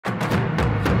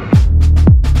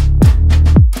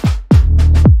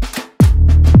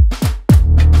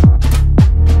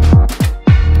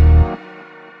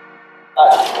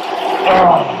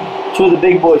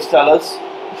big boy Stellas.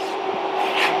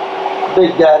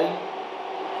 Big Daddy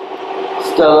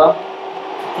Stella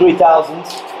 3000s.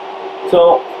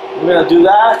 So we're gonna do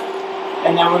that,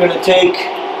 and then we're gonna take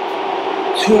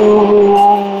two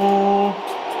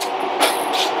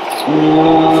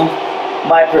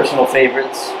my personal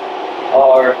favorites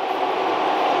are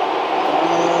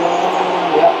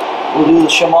yeah, we'll do the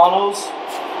Shimano's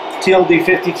TLD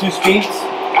 52 speeds.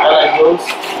 I like those.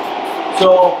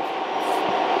 So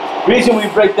reason we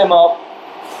break them up,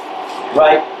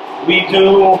 right? We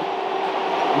do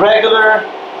regular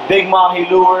big Mahi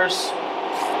lures,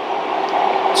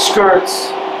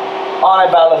 skirts on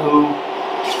a ballyhoo,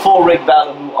 full rig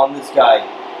ballyhoo on this guy,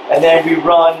 and then we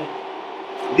run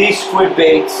these squid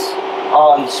baits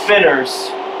on spinners.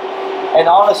 And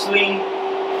honestly,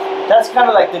 that's kind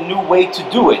of like the new way to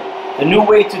do it. The new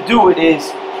way to do it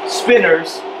is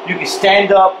spinners. You can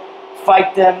stand up,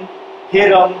 fight them, hit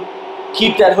them,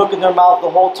 keep that hook in their mouth the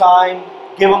whole time,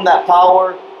 give them that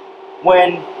power.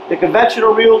 When the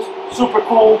conventional reels, super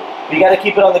cool, you got to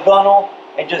keep it on the gunnel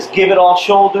and just give it all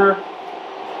shoulder.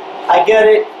 I get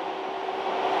it.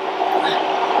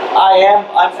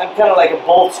 I'm kind of like a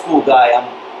both school guy. I'm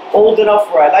old enough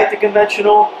where I like the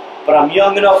conventional, but I'm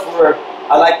young enough where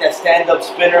I like that stand-up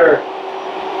spinner.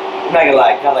 I'm not gonna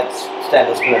lie, kind of like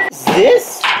stand-up spinner.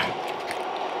 This?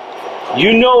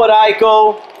 You know what,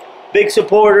 Iko, big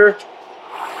supporter,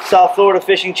 South Florida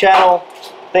Fishing Channel.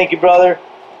 Thank you, brother.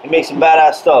 He makes some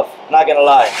badass stuff, not gonna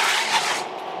lie.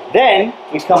 Then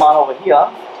we come on over here,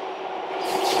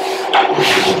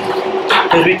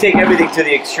 because we take everything to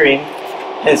the extreme,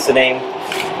 hence the name.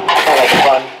 Kind of like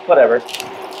fun, whatever.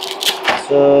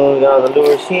 So we got all the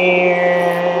lures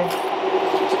here.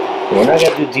 We're not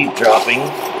gonna do deep dropping.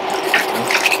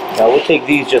 Now we'll take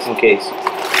these just in case.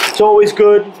 It's always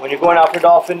good when you're going out for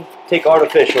dolphin, take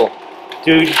artificial.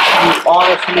 Dude, you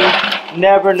honestly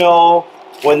never know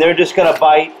when they're just gonna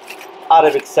bite out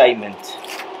of excitement.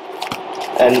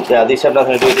 And these have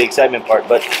nothing to do with the excitement part,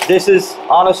 but this is,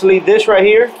 honestly, this right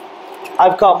here,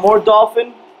 I've caught more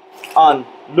dolphin on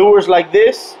lures like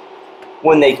this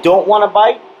when they don't want to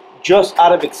bite, just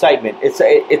out of excitement. It's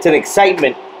an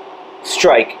excitement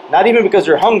strike. Not even because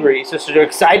they're hungry, it's just they're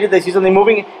excited, they see something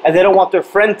moving, and they don't want their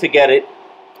friend to get it,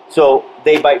 so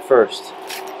they bite first.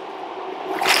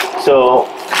 So,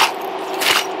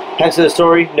 hence the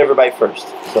story, never bite first.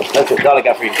 So that's it, that's all I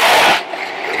got for you.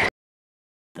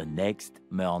 The next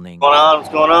morning. What's going on? What's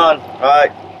going on?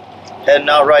 Alright, heading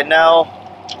out right now,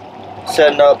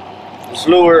 setting up this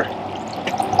lure.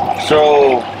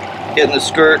 So, getting the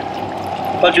skirt,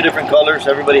 a bunch of different colors,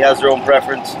 everybody has their own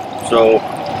preference. So,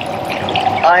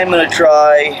 I'm gonna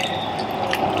try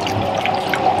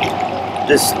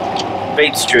this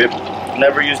bait strip.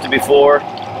 Never used it before,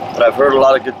 but I've heard a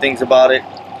lot of good things about it.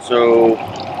 So,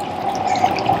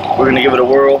 we're gonna give it a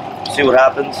whirl, see what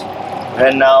happens. We're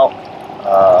heading out.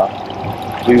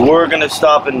 We were gonna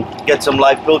stop and get some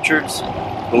live pilchards,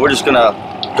 but we're just gonna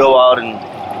go out and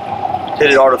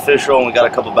hit it artificial, and we got a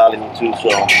couple ballyhoo too, so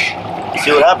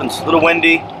see what happens. A little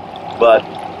windy, but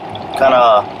kind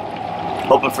of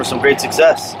hoping for some great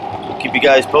success. We'll keep you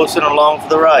guys posted and along for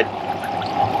the ride.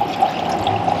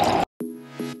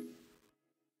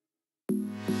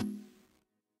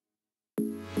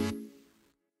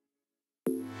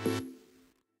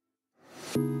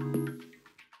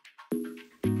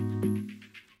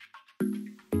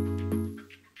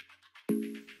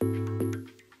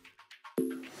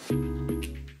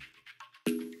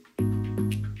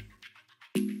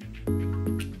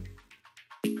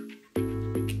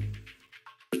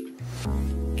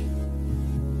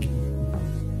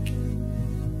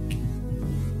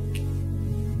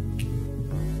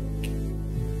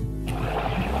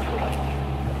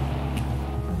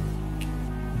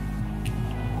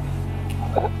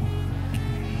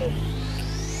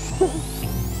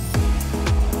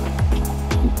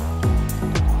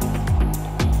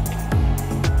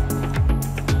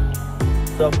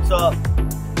 What's up?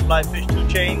 Fly Fish 2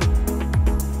 chain.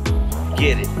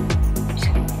 Get it.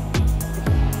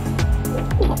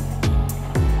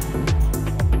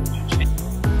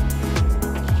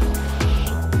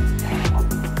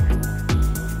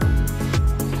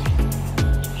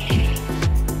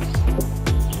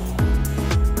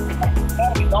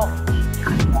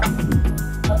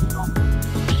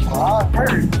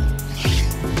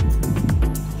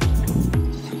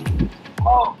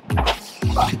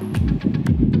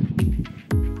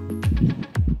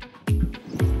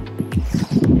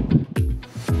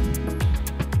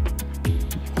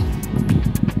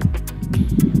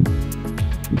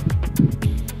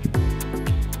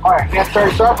 Alright, can't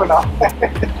start sharp enough.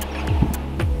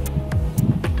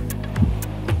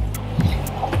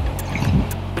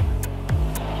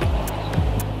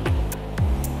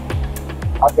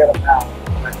 I'll get him now.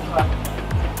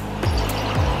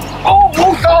 Oh,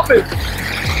 oh, dolphin!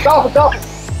 Dolphin, dolphin!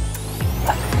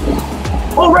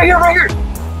 Oh, right here, right here!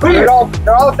 Right here!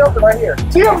 They're all jumping right here.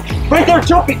 See them? Right there,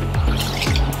 jumping!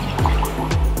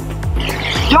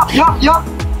 Yup, yup, yup!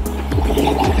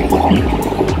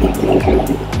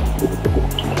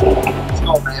 Let's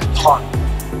go, man. It's fun.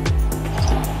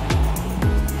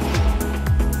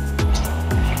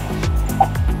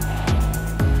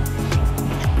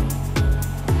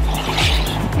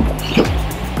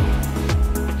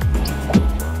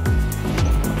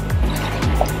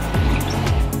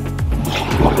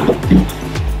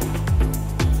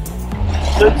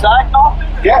 Good side dolphin?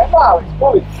 Yeah, no, it's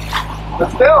moving. But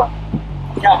still.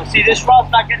 Yeah, but see, this rod's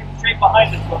not getting straight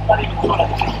behind us, so it's not even doing it.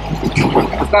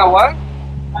 It's not what?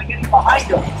 It's not getting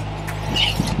behind us.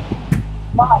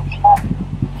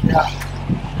 Yeah.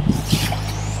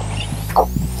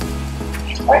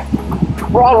 Hey.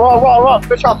 Run.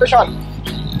 Fish on.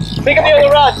 Think of the other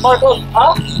rod, Marcos.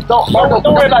 Huh? Don't worry about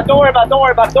it. Don't worry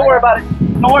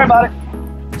about it.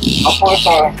 I'll pull this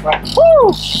on. Right.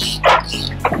 Woo!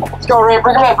 Let's go, Ray.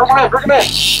 Bring him in.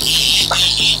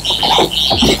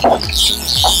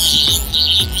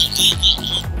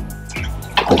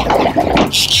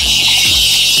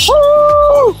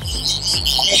 Woo! I'm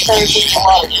gonna try to take him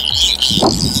out of here.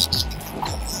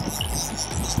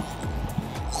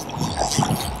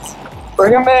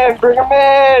 Bring him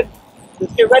in.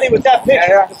 Let's get ready with that pitch.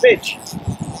 Yeah. The pitch.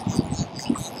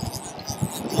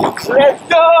 Let's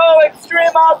go,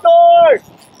 Xtreme Outdoors!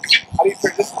 How do you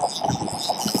turn this on?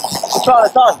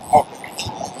 It's on. Okay.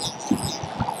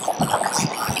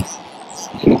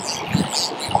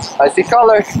 I see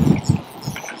color.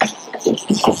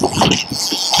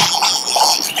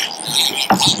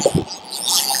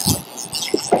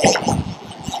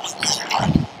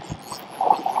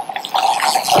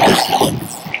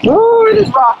 Ooh, it is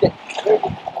rocking.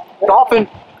 Dolphin.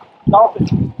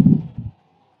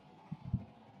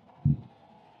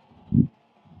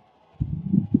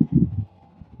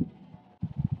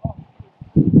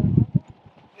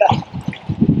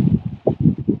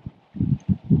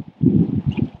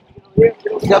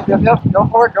 Yep. Go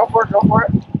for it.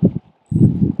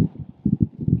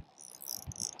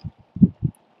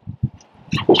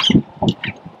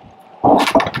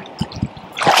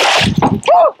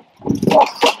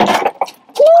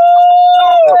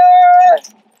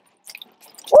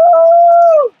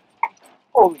 Woo!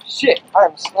 Holy shit, I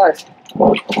am sliced.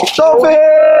 Dolphin!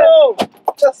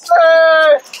 Yes,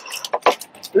 sir!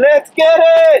 Let's get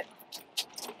it!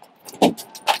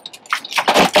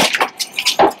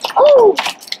 Woo!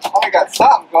 Oh, we got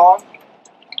something going.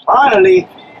 Finally.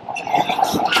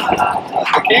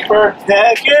 The keeper.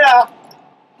 Heck yeah.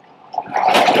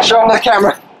 Show him the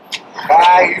camera.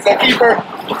 Bye, he's a keeper.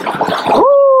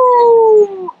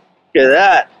 Woo! Look at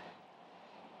that.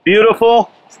 Beautiful.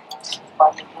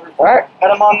 Alright.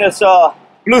 Got him on this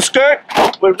blue skirt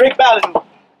with Rick Ballard.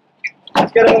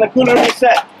 Let's get him in the cooler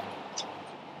reset.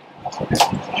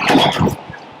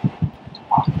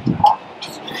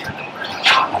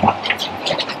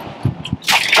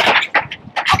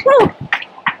 Woo!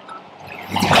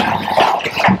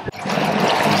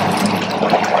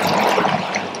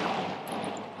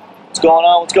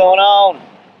 What's going on?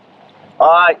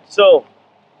 Alright, so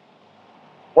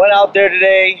went out there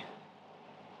today,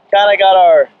 kinda got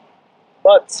our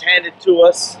butts handed to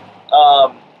us.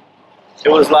 It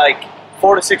was like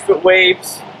 4 to 6 foot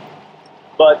waves,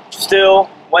 but still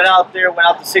went out there, went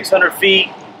out to 600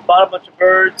 feet, bought a bunch of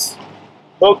birds,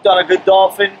 hooked on a good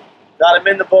dolphin, got him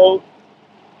in the boat.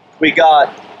 We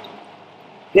got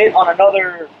hit on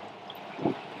another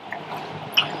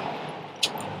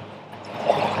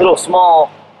little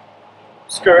small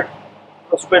skirt,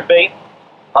 little squid bait,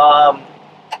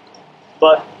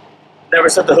 but never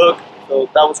set the hook, so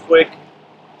that was quick.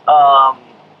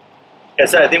 Like I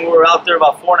said, I think we were out there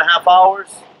about 4.5 hours.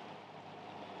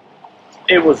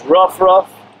 It was rough,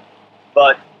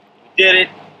 but we did it.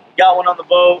 We got one on the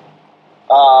boat.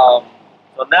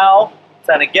 So now it's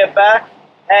time to get back,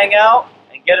 hang out,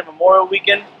 and get in Memorial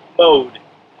Weekend mode.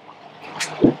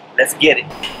 Let's get it.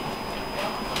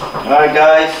 Alright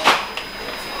guys,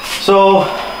 so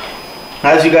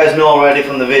as you guys know already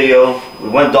from the video, we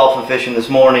went dolphin fishing this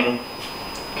morning,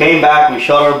 came back, we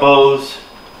shot our bows.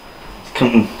 It's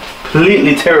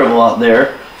completely terrible out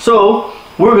there, so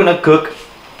we're gonna cook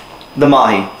the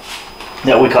mahi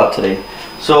that we caught today.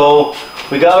 So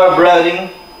we got our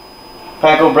breading,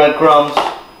 panko breadcrumbs,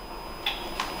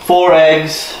 4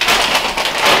 eggs.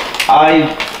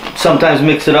 I sometimes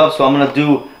mix it up, so I'm gonna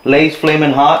do Lay's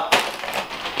Flamin' Hot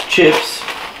chips.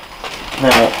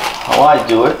 Now, how I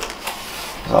do it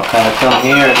So I'll kind of come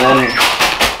here and then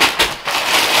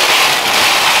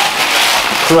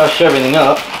crush everything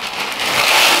up.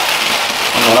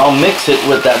 And then I'll mix it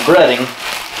with that breading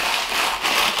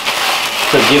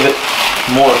to give it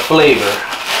more flavor.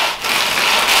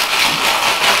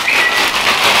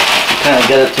 Kind of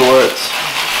get it to where it's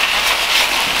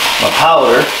a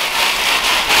powder.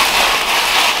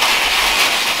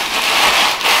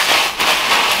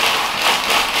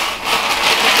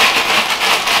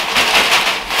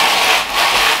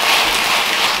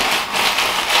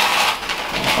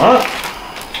 Alright.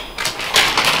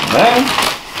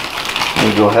 Then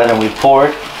we go ahead and we pour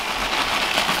it.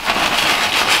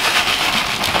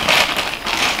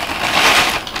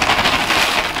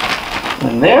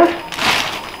 In there.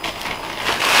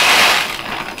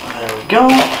 There we go.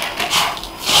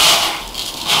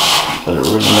 Get it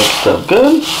really mixed up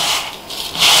good.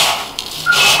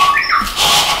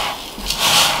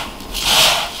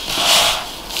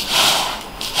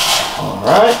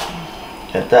 Alright.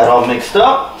 Get that all mixed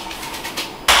up.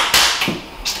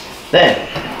 Then,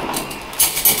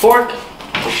 fork.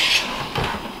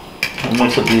 And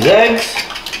mix up these eggs.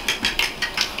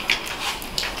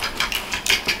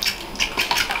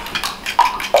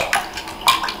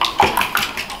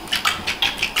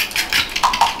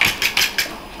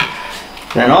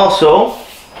 Then also,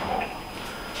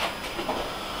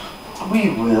 we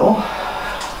will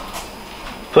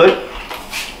put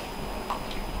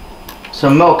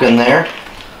some milk in there.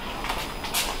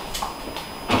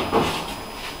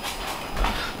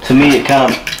 To me, it kind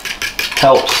of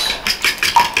helps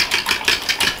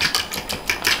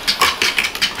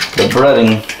the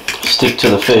breading stick to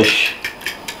the fish.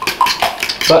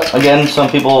 But again, some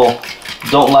people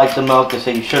don't like the milk. They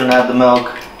say you shouldn't have the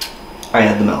milk. I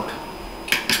had the milk.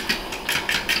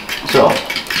 So,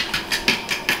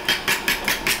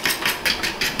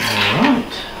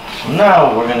 alright, so now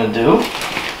what we're going to do,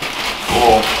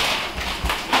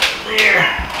 there,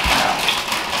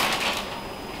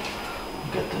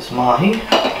 get this mahi,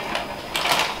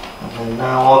 and then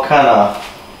now I'll kind of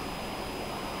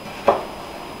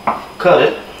cut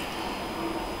it.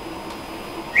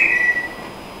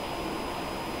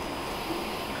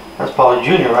 That's probably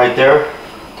Junior right there,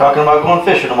 talking about going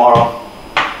fishing tomorrow.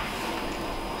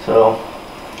 So,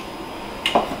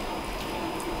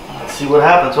 let's see what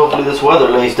happens. Hopefully this weather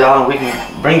lays down and we can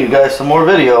bring you guys some more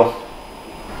video.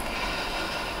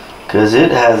 Because it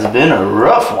has been a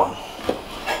rough one.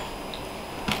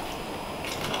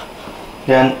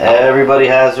 Again, everybody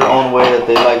has their own way that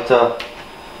they like to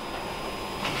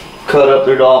cut up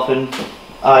their dolphin.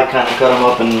 I kind of cut them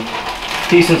up in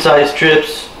decent sized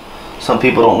strips. Some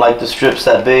people don't like the strips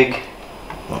that big.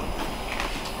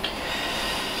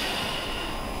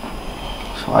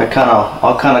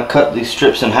 I'll kind of cut these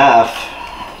strips in half,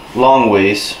 long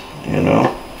ways, you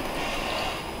know.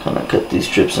 Kind of cut these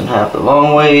strips in half the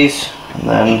long ways, and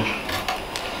then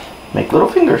make little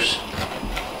fingers.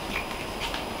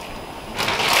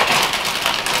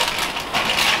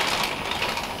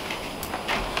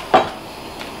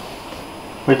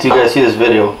 Wait till you guys see this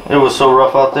video. It was so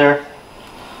rough out there,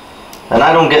 and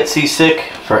I don't get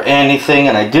seasick for anything,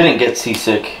 and I didn't get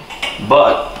seasick,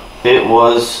 but it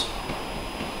was.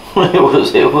 It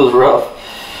was rough,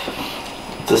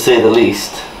 to say the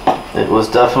least. It was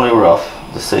definitely rough,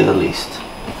 to say the least.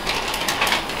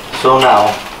 So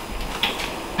now,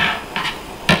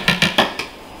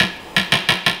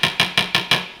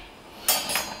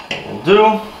 what we'll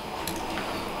do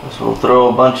is we'll throw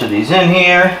a bunch of these in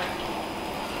here.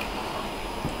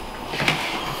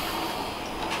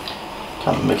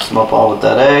 Kind of mix them up all with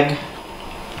that egg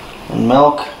and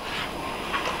milk.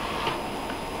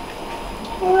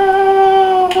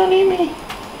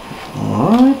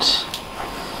 Alright,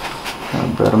 I'll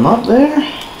bread them up there.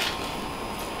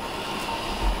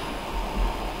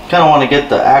 Kind of want to get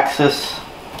the axis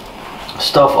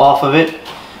stuff off of it,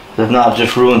 if not it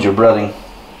just ruins your breading.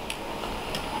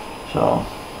 So,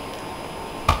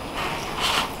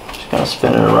 just kind of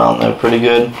spin it around there pretty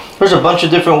good. There's a bunch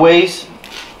of different ways.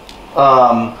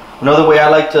 Another way I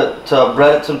like to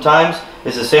bread it sometimes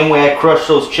is the same way I crush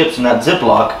those chips in that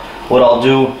Ziploc. What I'll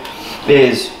do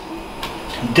is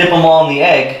dip them all in the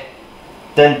egg,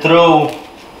 then throw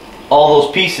all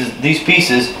those pieces, these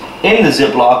pieces, in the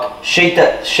Ziploc, shake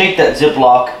that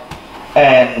Ziploc,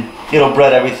 and it'll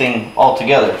bread everything all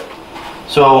together.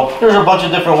 So there's a bunch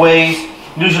of different ways.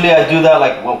 Usually I do that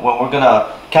like when we're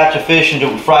gonna catch a fish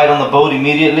and fry it on the boat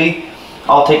immediately.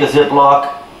 I'll take a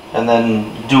Ziploc and then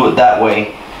do it that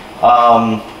way.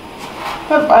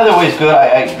 But either way is good.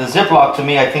 The Ziploc to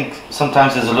me I think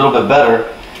sometimes is a little bit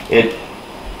better. It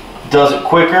does it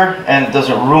quicker and it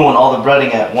doesn't ruin all the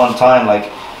breading at one time. Like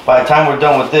by the time we're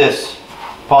done with this,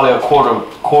 probably a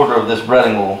quarter of this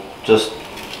breading will just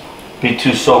be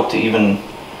too soaked to even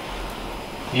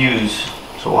use.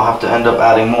 So we'll have to end up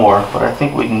adding more, but I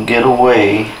think we can get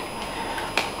away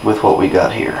with what we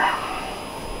got here.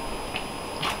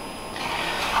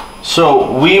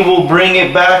 So we will bring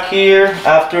it back here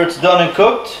after it's done and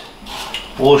cooked.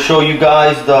 We'll show you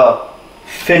guys the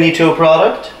finito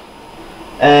product,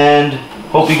 and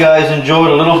hope you guys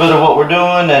enjoyed a little bit of what we're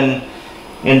doing and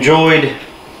enjoyed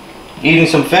eating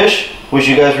some fish. Wish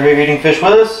you guys were here eating fish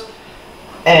with us,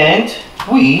 and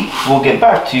we will get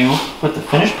back to you with the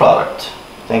finished product.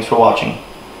 Thanks for watching.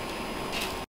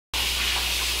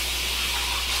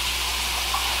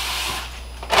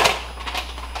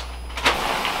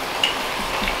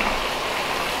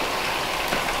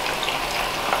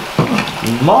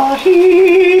 Mahi!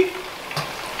 You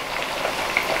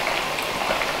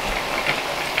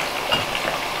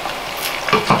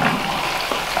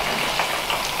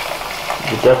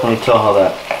can definitely tell how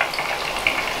that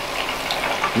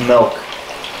milk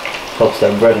helps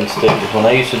that breading stick. When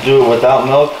I used to do it without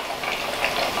milk,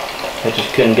 I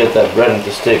just couldn't get that breading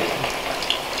to stick.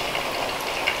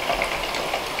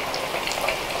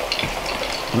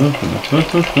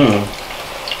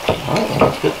 Alright,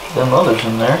 let's get them others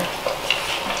in there.